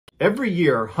Every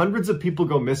year, hundreds of people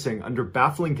go missing under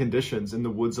baffling conditions in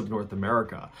the woods of North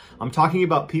America. I'm talking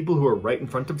about people who are right in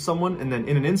front of someone and then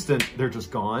in an instant, they're just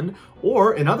gone.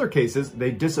 Or in other cases, they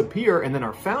disappear and then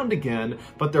are found again,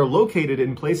 but they're located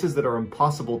in places that are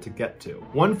impossible to get to.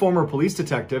 One former police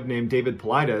detective named David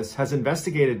Paulides has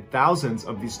investigated thousands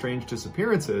of these strange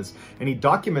disappearances, and he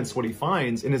documents what he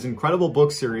finds in his incredible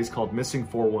book series called Missing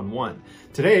 411.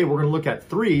 Today, we're going to look at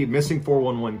 3 Missing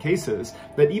 411 cases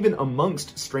that even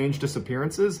amongst strange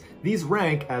disappearances, these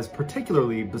rank as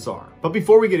particularly bizarre. But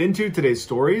before we get into today's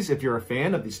stories, if you're a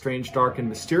fan of the strange, dark, and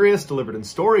mysterious delivered in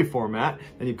story format,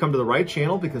 then you've come to the right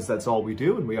channel because that's all we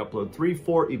do, and we upload 3,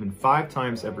 4, even 5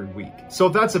 times every week. So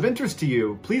if that's of interest to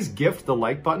you, please gift the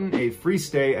like button a free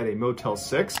stay at a Motel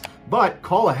 6, but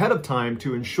call ahead of time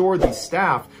to ensure the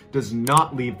staff does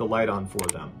not leave the light on for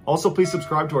them. Also, please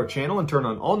subscribe to our channel and turn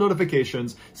on all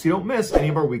notifications so you don't miss any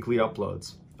of our weekly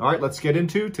uploads. All right, let's get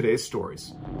into today's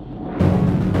stories.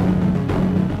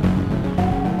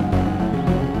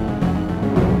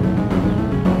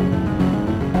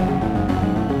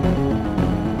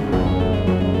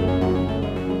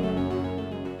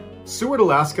 Seward,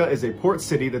 Alaska is a port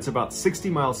city that's about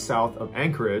 60 miles south of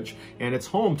Anchorage, and it's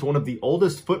home to one of the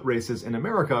oldest foot races in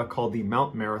America called the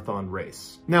Mount Marathon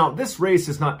Race. Now, this race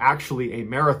is not actually a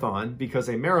marathon because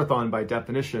a marathon by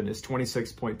definition is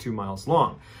 26.2 miles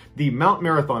long. The Mount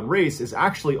Marathon Race is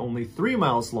actually only 3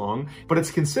 miles long, but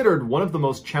it's considered one of the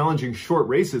most challenging short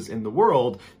races in the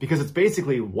world because it's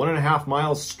basically 1.5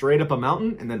 miles straight up a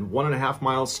mountain and then 1.5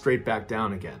 miles straight back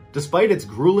down again. Despite its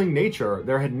grueling nature,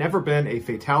 there had never been a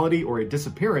fatality or a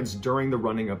disappearance during the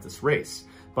running of this race,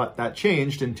 but that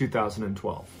changed in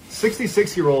 2012.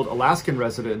 66-year-old Alaskan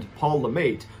resident Paul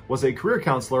LeMaitre was a career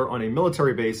counselor on a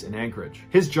military base in Anchorage.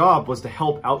 His job was to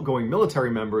help outgoing military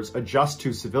members adjust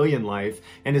to civilian life,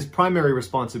 and his primary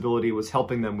responsibility was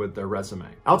helping them with their resume.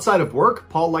 Outside of work,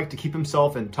 Paul liked to keep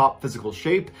himself in top physical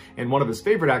shape, and one of his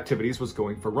favorite activities was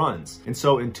going for runs. And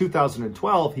so in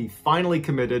 2012, he finally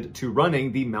committed to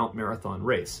running the Mount Marathon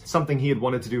Race, something he had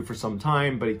wanted to do for some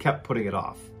time, but he kept putting it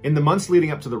off. In the months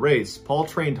leading up to the race, Paul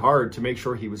trained hard to make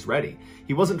sure he was ready.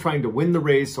 He wasn't trying to win the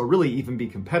race or really even be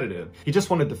competitive. He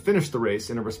just wanted to finish the race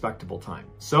in a respectable time.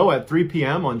 So at 3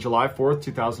 p.m. on July 4th,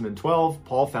 2012,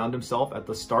 Paul found himself at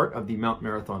the start of the Mount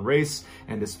Marathon Race,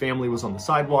 and his family was on the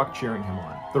sidewalk cheering him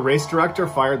on. The race director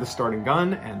fired the starting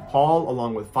gun, and Paul,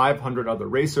 along with 500 other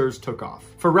racers, took off.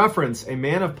 For reference, a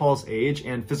man of Paul's age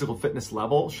and physical fitness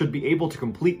level should be able to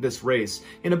complete this race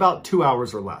in about 2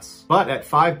 hours or less. But at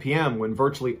 5 p.m., when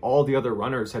virtually all the other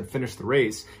runners had finished the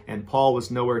race and Paul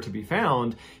was nowhere to be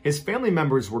found, his family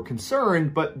members were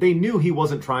concerned, but they knew he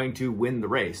wasn't trying to win the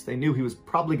race. They knew he was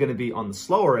probably going to be on the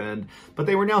slower end, but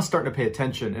they were now starting to pay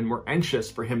attention and were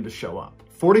anxious for him to show up.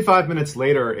 45 minutes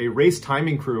later, a race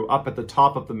timing crew up at the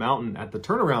top of the mountain at the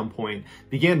turnaround point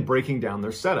began breaking down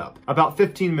their setup. About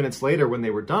 15 minutes later, when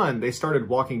they were done, they started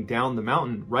walking down the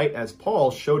mountain right as Paul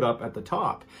showed up at the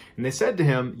top. And they said to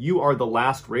him, "You are the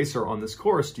last racer on this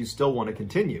course. Do you still want to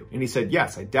continue?" And he said,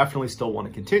 "Yes, I definitely still want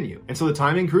to continue." And so the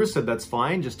timing crew said, "That's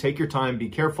fine. Just take your time, be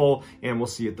careful, and we'll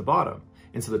see you at the bottom."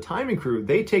 And so the timing crew,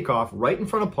 they take off right in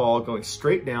front of Paul, going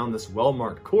straight down this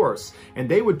well-marked course, and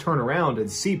they would turn around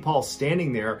and see Paul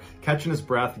standing there, catching his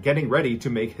breath, getting ready to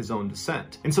make his own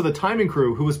descent. And so the timing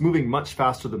crew, who was moving much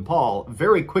faster than Paul,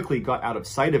 very quickly got out of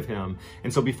sight of him.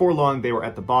 And so before long, they were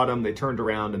at the bottom, they turned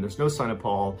around, and there's no sign of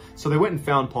Paul. So they went and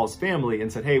found Paul's family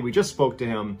and said, "Hey, we just spoke to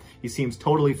him. He seems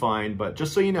totally fine, but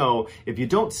just so you know, if you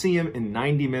don't see him in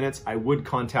 90 minutes, I would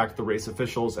contact the race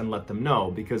officials and let them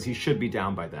know, because he should be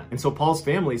down by then." And so Paul's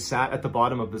family sat at the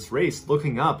bottom of this race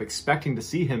looking up, expecting to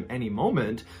see him any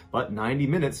moment, but 90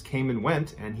 minutes came and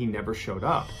went and he never showed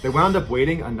up. They wound up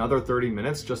waiting another 30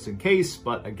 minutes just in case,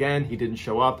 but again, he didn't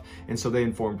show up, and so they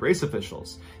informed race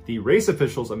officials. The race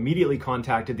officials immediately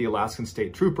contacted the Alaskan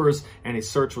State Troopers, and a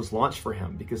search was launched for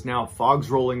him because now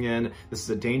fog's rolling in, this is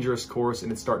a dangerous course,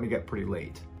 and it's starting to get pretty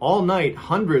late. All night,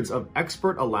 hundreds of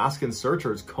expert Alaskan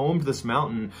searchers combed this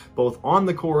mountain, both on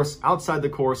the course, outside the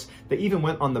course. They even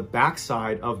went on the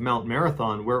backside of Mount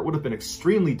Marathon, where it would have been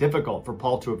extremely difficult for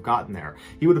Paul to have gotten there.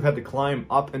 He would have had to climb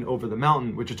up and over the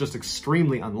mountain, which is just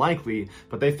extremely unlikely,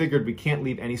 but they figured we can't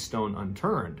leave any stone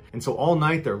unturned. And so all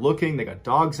night they're looking, they got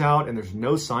dogs out, and there's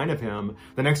no sign of him.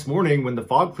 The next morning, when the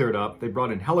fog cleared up, they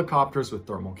brought in helicopters with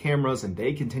thermal cameras, and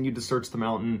they continued to search the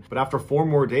mountain. But after 4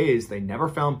 more days, they never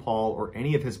found Paul or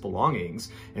any of his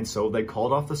belongings, and so they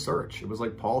called off the search. It was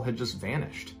like Paul had just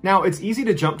vanished. Now, it's easy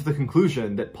to jump to the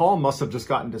conclusion that Paul must have just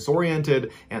gotten disoriented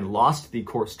disoriented and lost the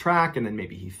course track, and then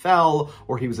maybe he fell,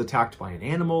 or he was attacked by an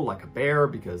animal like a bear,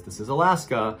 because this is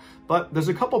Alaska. But there's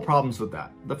a couple problems with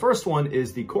that. The first one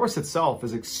is the course itself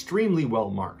is extremely well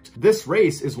marked. This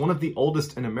race is one of the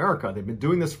oldest in America. They've been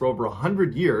doing this for over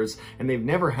 100 years, and they've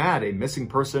never had a missing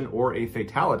person or a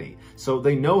fatality. So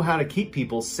they know how to keep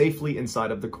people safely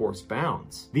inside of the course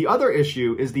bounds. The other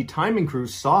issue is the timing crew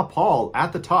saw Paul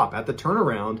at the top, at the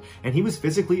turnaround, and he was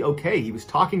physically okay. He was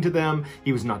talking to them,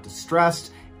 he was not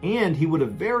distressed, and he would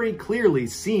have very clearly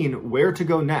seen where to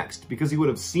go next, because he would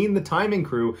have seen the timing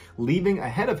crew leaving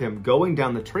ahead of him, going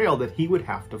down the trail that he would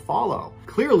have to follow.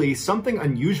 Clearly, something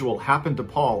unusual happened to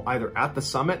Paul either at the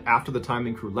summit after the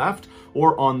timing crew left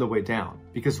or on the way down,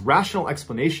 because rational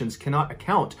explanations cannot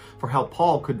account for how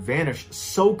Paul could vanish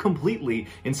so completely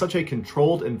in such a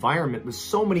controlled environment with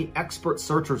so many expert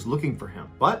searchers looking for him.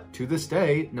 But to this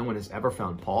day, no one has ever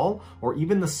found Paul or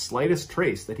even the slightest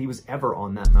trace that he was ever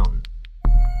on that mountain.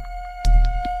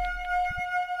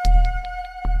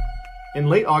 In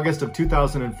late August of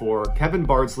 2004, Kevin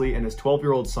Bardsley and his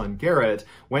 12-year-old son Garrett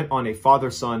went on a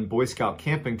father-son Boy Scout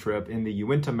camping trip in the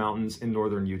Uinta Mountains in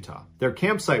northern Utah. Their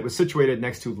campsite was situated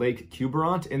next to Lake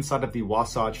Quiberon inside of the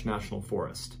Wasatch National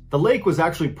Forest. The lake was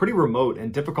actually pretty remote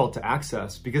and difficult to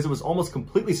access because it was almost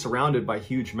completely surrounded by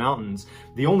huge mountains.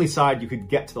 The only side you could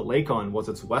get to the lake on was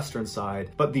its western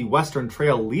side, but the western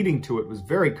trail leading to it was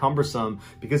very cumbersome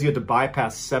because you had to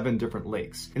bypass 7 different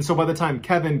lakes. And so by the time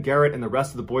Kevin, Garrett, and the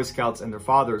rest of the Boy Scouts and their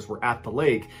fathers were at the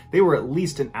lake, they were at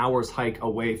least an hour's hike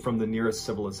away from the nearest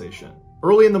civilization.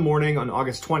 Early in the morning on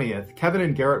August 20th, Kevin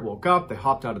and Garrett woke up, they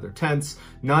hopped out of their tents.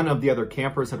 None of the other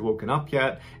campers had woken up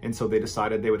yet, and so they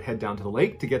decided they would head down to the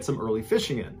lake to get some early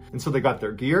fishing in. And so they got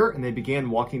their gear and they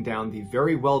began walking down the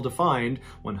very well-defined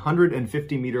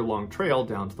 150-meter long trail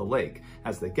down to the lake.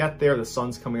 As they get there, the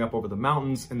sun's coming up over the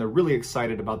mountains and they're really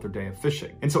excited about their day of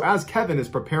fishing. And so as Kevin is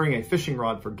preparing a fishing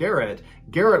rod for Garrett,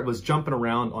 Garrett was jumping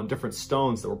around on different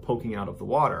stones that were poking out of the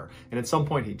water. And at some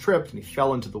point he tripped and he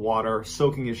fell into the water,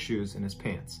 soaking his shoes and his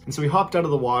pants. And so he hopped out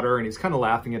of the water and he's kind of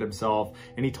laughing at himself,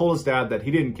 and he told his dad that he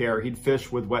didn't care. He'd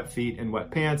fish with wet feet and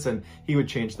wet pants and he would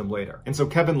change them later. And so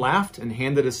Kevin laughed and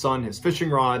handed his son his fishing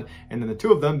rod, and then the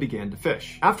two of them began to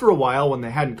fish. After a while, when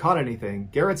they hadn't caught anything,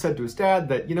 Garrett said to his dad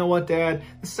that, "You know what, Dad,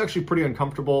 this is actually pretty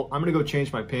uncomfortable. I'm gonna go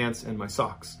change my pants and my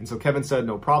socks." And so Kevin said,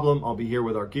 "No problem, I'll be here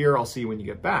with our gear. I'll see you when you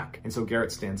get back." And so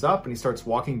Garrett stands up and he starts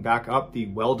walking back up the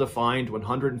well-defined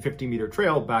 150-meter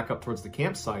trail back up towards the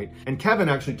campsite. And Kevin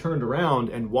actually turned around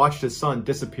and watched his son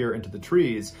disappear into the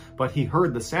trees, but he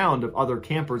heard the sound of other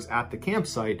campers at the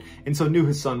campsite and so knew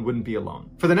his son wouldn't be alone.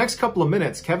 For the next couple of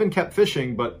minutes, Kevin kept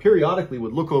fishing, but periodically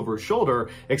would look over his shoulder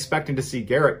expecting to see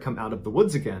Garrett come out of the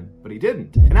woods again, but he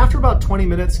didn't. And after about 20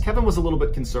 minutes, Kevin was a little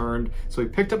bit concerned, so he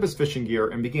picked up his fishing gear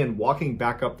and began walking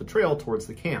back up the trail towards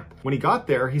the camp. When he got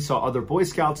there, he saw other Boy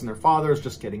Scouts and their fathers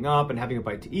just getting up and having a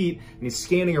bite to eat, and he's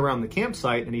scanning around the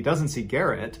campsite and he doesn't see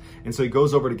Garrett, and so he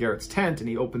goes over to Garrett's tent and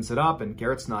he opens it up and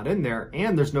Garrett's not in there,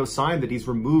 and there's no sign that he's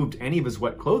removed any of his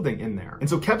wet clothing in there. And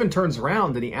so Kevin turns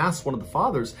around and he asks one of the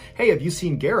fathers, "Hey, have you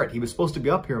seen Garrett? He was supposed to be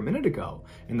up here a minute ago."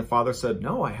 And the father said,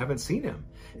 "No, I haven't seen him."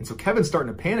 And so Kevin's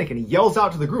starting to panic and he yells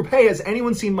out to the group, "Hey, has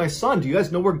anyone seen my son? Do you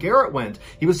guys know where Garrett went?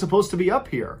 He was supposed to be up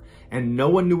here." And no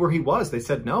one knew where he was. They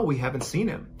said, "No, we haven't seen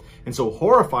him." And so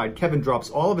horrified, Kevin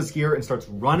drops all of his gear and starts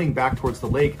running back towards the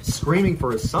lake, screaming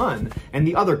for his son. And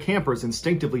the other campers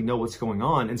instinctively know what's going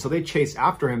on, and so they chase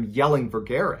after him, yelling for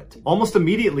Garrett. Almost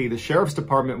immediately, the sheriff's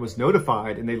department was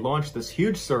notified, and they launched this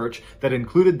huge search that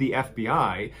included the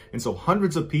FBI. And so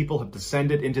hundreds of people have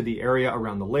descended into the area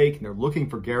around the lake, and they're looking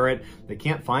for Garrett. They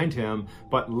can't find him.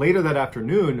 But later that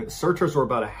afternoon, searchers were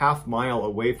about a half-mile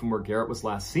away from where Garrett was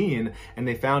last seen, and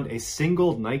they found a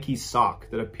single Nike sock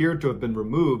that appeared to have been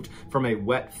removed from a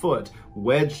wet foot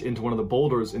wedged into one of the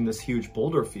boulders in this huge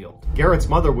boulder field. Garrett's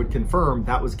mother would confirm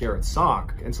that was Garrett's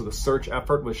sock, and so the search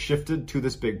effort was shifted to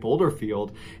this big boulder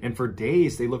field, and for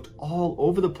days they looked all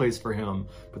over the place for him,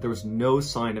 but there was no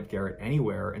sign of Garrett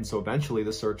anywhere, and so eventually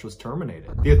the search was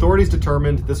terminated. The authorities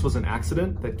determined this was an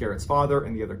accident, that Garrett's father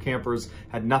and the other campers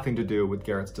had nothing to do with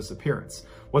Garrett's disappearance.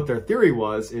 What their theory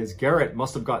was is Garrett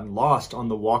must have gotten lost on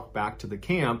the walk back to the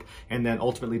camp and then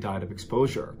ultimately died of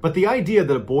exposure. But the idea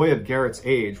that a boy of Garrett's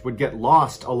age would get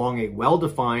lost along a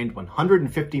well-defined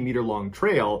 150-meter long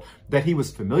trail that he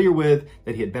was familiar with,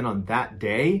 that he had been on that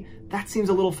day, that seems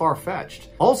a little far-fetched.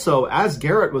 Also, as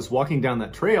Garrett was walking down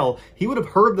that trail, he would have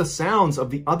heard the sounds of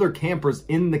the other campers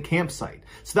in the campsite.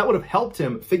 So that would have helped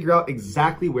him figure out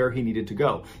exactly where he needed to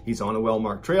go. He's on a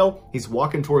well-marked trail, he's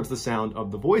walking towards the sound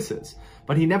of the voices.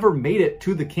 But he never made it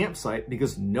to the campsite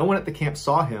because no one at the camp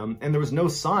saw him, and there was no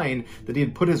sign that he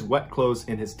had put his wet clothes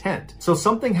in his tent. So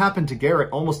something happened to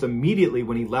Garrett almost immediately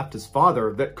when he left his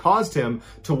father that caused him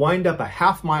to wind up a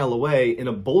half-mile away in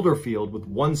a boulder field with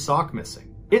one sock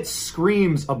missing. It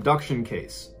screams abduction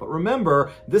case. But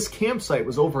remember, this campsite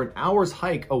was over an hour's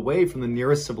hike away from the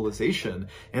nearest civilization,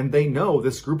 and they know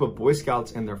this group of Boy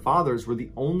Scouts and their fathers were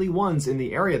the only ones in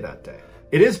the area that day.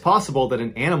 It is possible that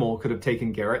an animal could have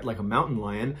taken Garrett, like a mountain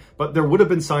lion, but there would have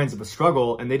been signs of a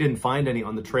struggle, and they didn't find any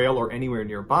on the trail or anywhere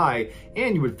nearby,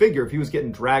 and you would figure if he was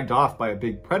getting dragged off by a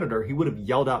big predator, he would have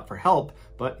yelled out for help,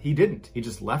 but he didn't. He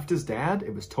just left his dad,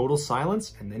 it was total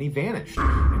silence, and then he vanished.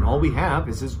 And all we have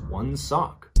is his one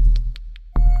sock.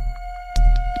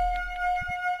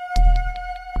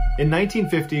 In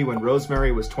 1950, when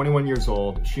Rosemary was 21 years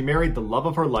old, she married the love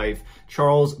of her life,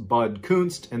 Charles Bud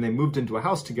Kunst, and they moved into a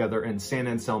house together in San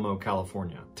Anselmo,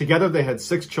 California. Together, they had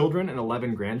 6 children and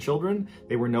 11 grandchildren.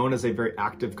 They were known as a very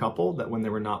active couple, that when they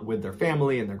were not with their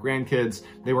family and their grandkids,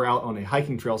 they were out on a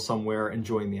hiking trail somewhere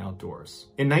enjoying the outdoors.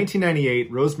 In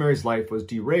 1998, Rosemary's life was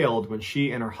derailed when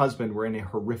she and her husband were in a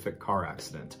horrific car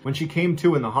accident. When she came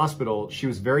to in the hospital, she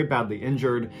was very badly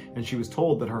injured, and she was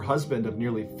told that her husband of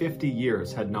nearly 50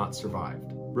 years had not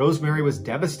survived. Rosemary was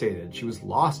devastated. She was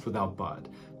lost without Bud.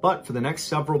 But for the next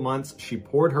several months, she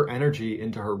poured her energy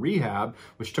into her rehab,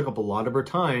 which took up a lot of her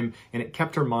time, and it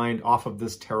kept her mind off of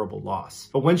this terrible loss.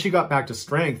 But when she got back to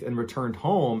strength and returned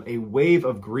home, a wave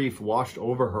of grief washed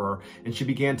over her, and she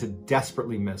began to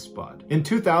desperately miss Bud. In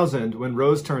 2000, when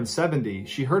Rose turned 70,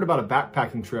 she heard about a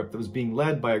backpacking trip that was being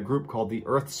led by a group called the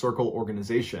Earth Circle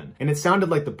Organization, and it sounded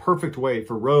like the perfect way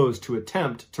for Rose to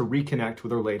attempt to reconnect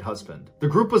with her late husband. The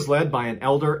group was led by an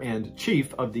elder and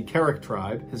chief of the Carrick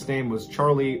tribe. His name was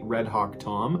Charlie Red Hawk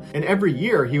Tom, and every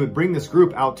year he would bring this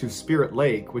group out to Spirit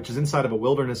Lake, which is inside of a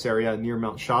wilderness area near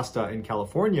Mount Shasta in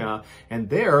California, and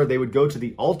there they would go to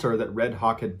the altar that Red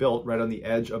Hawk had built right on the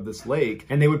edge of this lake,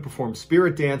 and they would perform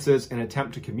spirit dances and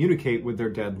attempt to communicate with their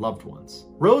dead loved ones.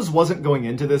 Rose wasn't going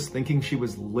into this thinking she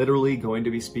was literally going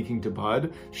to be speaking to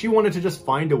Bud. She wanted to just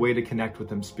find a way to connect with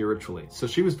him spiritually, so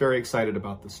she was very excited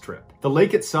about this trip. The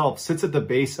lake itself sits at the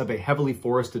base of a heavily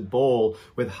forested bowl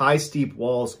with high steep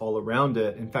walls all around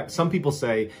it. In fact, some people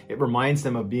say it reminds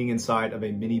them of being inside of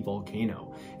a mini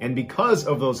volcano. And because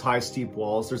of those high steep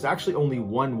walls, there's actually only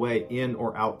one way in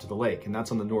or out to the lake, and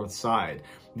that's on the north side.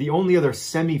 The only other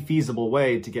semi-feasible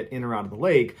way to get in or out of the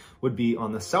lake would be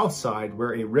on the south side,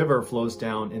 where a river flows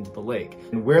down into the lake.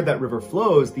 And where that river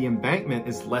flows, the embankment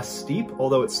is less steep,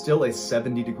 although it's still a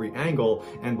 70-degree angle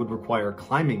and would require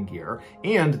climbing gear,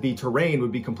 and the terrain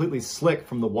would be completely slick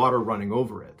from the water running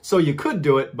over it. So you could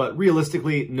do it, but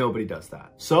realistically, nobody does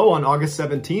that. So on August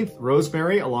 17th,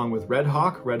 Rosemary, along with Red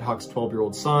Hawk's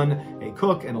 12-year-old son, a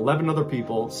cook, and 11 other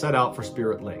people, set out for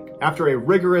Spirit Lake. After a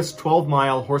rigorous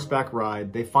 12-mile horseback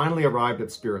ride, they finally arrived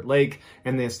at Spirit Lake,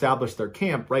 and they established their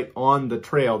camp right on the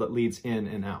trail that leads in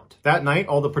and out. That night,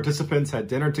 all the participants had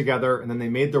dinner together, and then they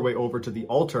made their way over to the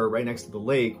altar right next to the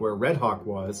lake where Red Hawk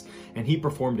was, and he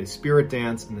performed a spirit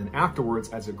dance, and then afterwards,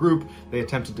 as a group, they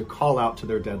attempted to call out to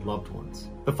their dead loved ones.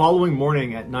 The following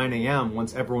morning at 9 a.m.,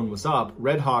 once everyone was up,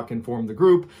 Red Hawk informed the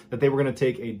group that they were going to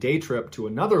take a day trip to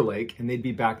another lake, and they'd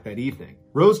be back that evening.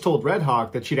 Rose told Red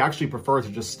Hawk that she'd actually prefer to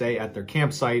just stay at their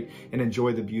campsite and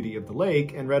enjoy the beauty of the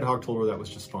lake, and Red Hawk told her that was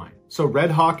just fine. So Red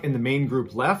Hawk and the main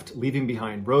group left, leaving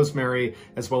behind Rosemary,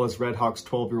 as well as Red Hawk's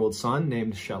 12-year-old son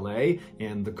named Chalet,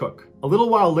 and the cook. A little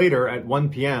while later, at 1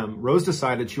 p.m., Rose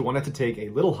decided she wanted to take a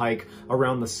little hike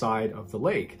around the side of the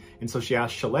lake, and so she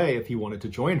asked Chalet if he wanted to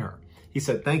join her. He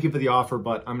said, "Thank you for the offer,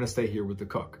 but I'm going to stay here with the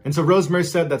cook." And so Rosemary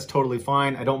said, "That's totally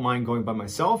fine. I don't mind going by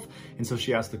myself." And so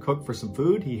she asked the cook for some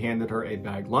food. He handed her a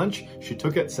bag lunch. She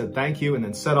took it, said thank you, and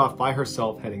then set off by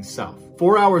herself heading south.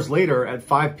 4 hours later, at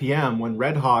 5 p.m., when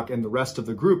Red Hawk and the rest of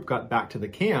the group got back to the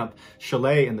camp,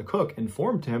 Chalet and the cook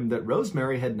informed him that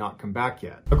Rosemary had not come back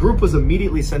yet. A group was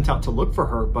immediately sent out to look for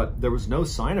her, but there was no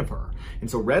sign of her. And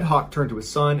so Red Hawk turned to his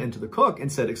son and to the cook and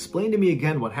said, "Explain to me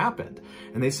again what happened."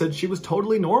 And they said she was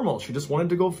totally normal. She just wanted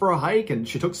to go for a hike, and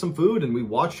she took some food, and we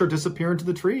watched her disappear into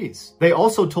the trees. They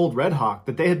also told Red Hawk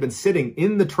that they had been sitting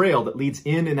in the trail that leads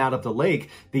in and out of the lake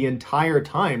the entire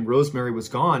time Rosemary was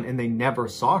gone, and they never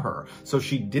saw her. So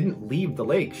she didn't leave the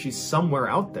lake. She's somewhere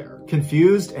out there.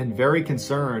 Confused and very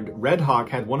concerned, Red Hawk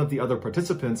had one of the other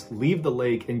participants leave the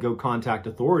lake and go contact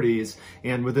authorities,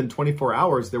 and within 24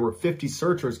 hours, there were 50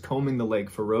 searchers combing combing the lake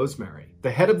for Rosemary.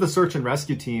 The head of the search and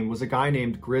rescue team was a guy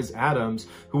named Grizz Adams,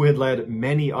 who had led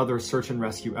many other search and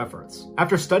rescue efforts.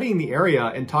 After studying the area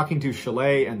and talking to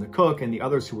Chalet and the cook and the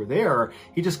others who were there,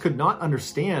 he just could not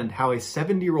understand how a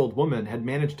 70-year-old woman had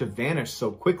managed to vanish so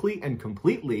quickly and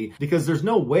completely, because there's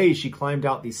no way she climbed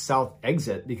out the south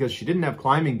exit because she didn't have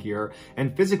climbing gear,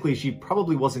 and physically she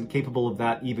probably wasn't capable of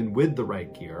that even with the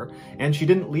right gear, and she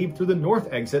didn't leave through the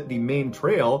north exit, the main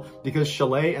trail, because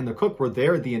Chalet and the cook were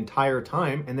there the entire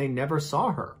time and they never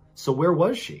saw her. So where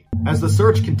was she? As the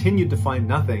search continued to find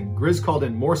nothing, Grizz called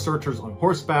in more searchers on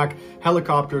horseback,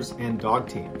 helicopters, and dog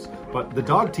teams. But the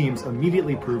dog teams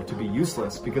immediately proved to be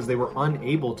useless because they were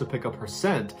unable to pick up her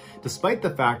scent, despite the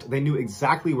fact they knew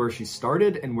exactly where she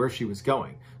started and where she was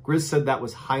going. Grizz said that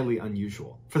was highly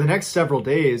unusual. For the next several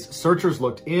days, searchers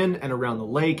looked in and around the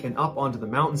lake and up onto the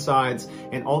mountainsides,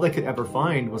 and all they could ever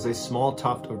find was a small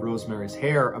tuft of Rosemary's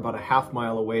hair about a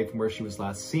half-mile away from where she was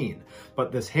last seen.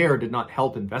 But this hair did not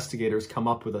help investigators come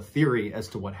up with a theory as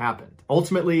to what happened.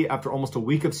 Ultimately, after almost a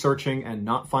week of searching and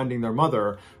not finding their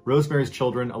mother, Rosemary's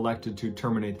children elected to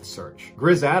terminate the search.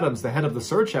 Grizz Adams, the head of the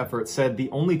search effort, said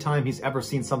the only time he's ever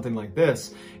seen something like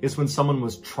this is when someone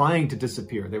was trying to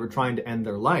disappear. They were trying to end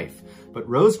their life. But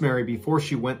Rosemary, before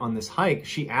she went on this hike,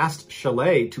 she asked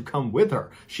Chalet to come with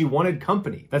her. She wanted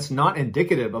company. That's not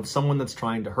indicative of someone that's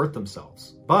trying to hurt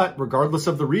themselves. But regardless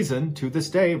of the reason, to this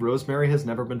day, Rosemary has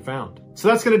never been found. So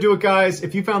that's going to do it, guys.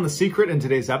 If you found the secret in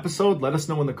today's episode, let us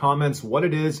know in the comments what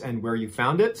it is and where you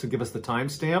found it. So give us the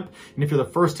timestamp. And if you're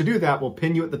the first to do that, we'll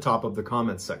pin you at the top of the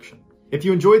comments section. If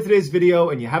you enjoyed today's video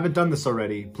and you haven't done this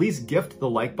already, please gift the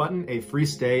like button a free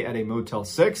stay at a Motel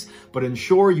 6, but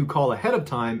ensure you call ahead of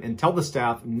time and tell the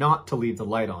staff not to leave the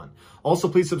light on. Also,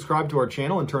 please subscribe to our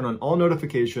channel and turn on all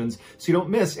notifications so you don't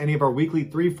miss any of our weekly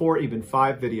 3, 4, even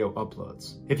 5 video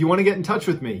uploads. If you want to get in touch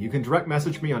with me, you can direct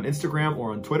message me on Instagram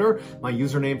or on Twitter. My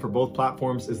username for both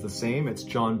platforms is the same. It's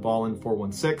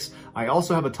JohnBallen416. I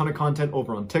also have a ton of content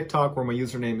over on TikTok where my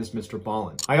username is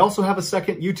MrBallen. I also have a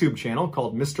second YouTube channel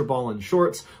called MrBallen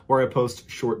Shorts where I post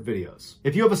short videos.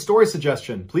 If you have a story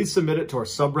suggestion, please submit it to our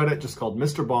subreddit just called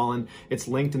MrBallen. It's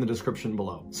linked in the description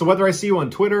below. So whether I see you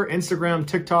on Twitter, Instagram,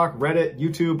 TikTok, Reddit,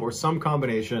 YouTube, or some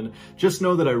combination, just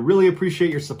know that I really appreciate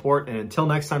your support, and until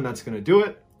next time, that's going to do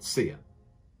it. See ya.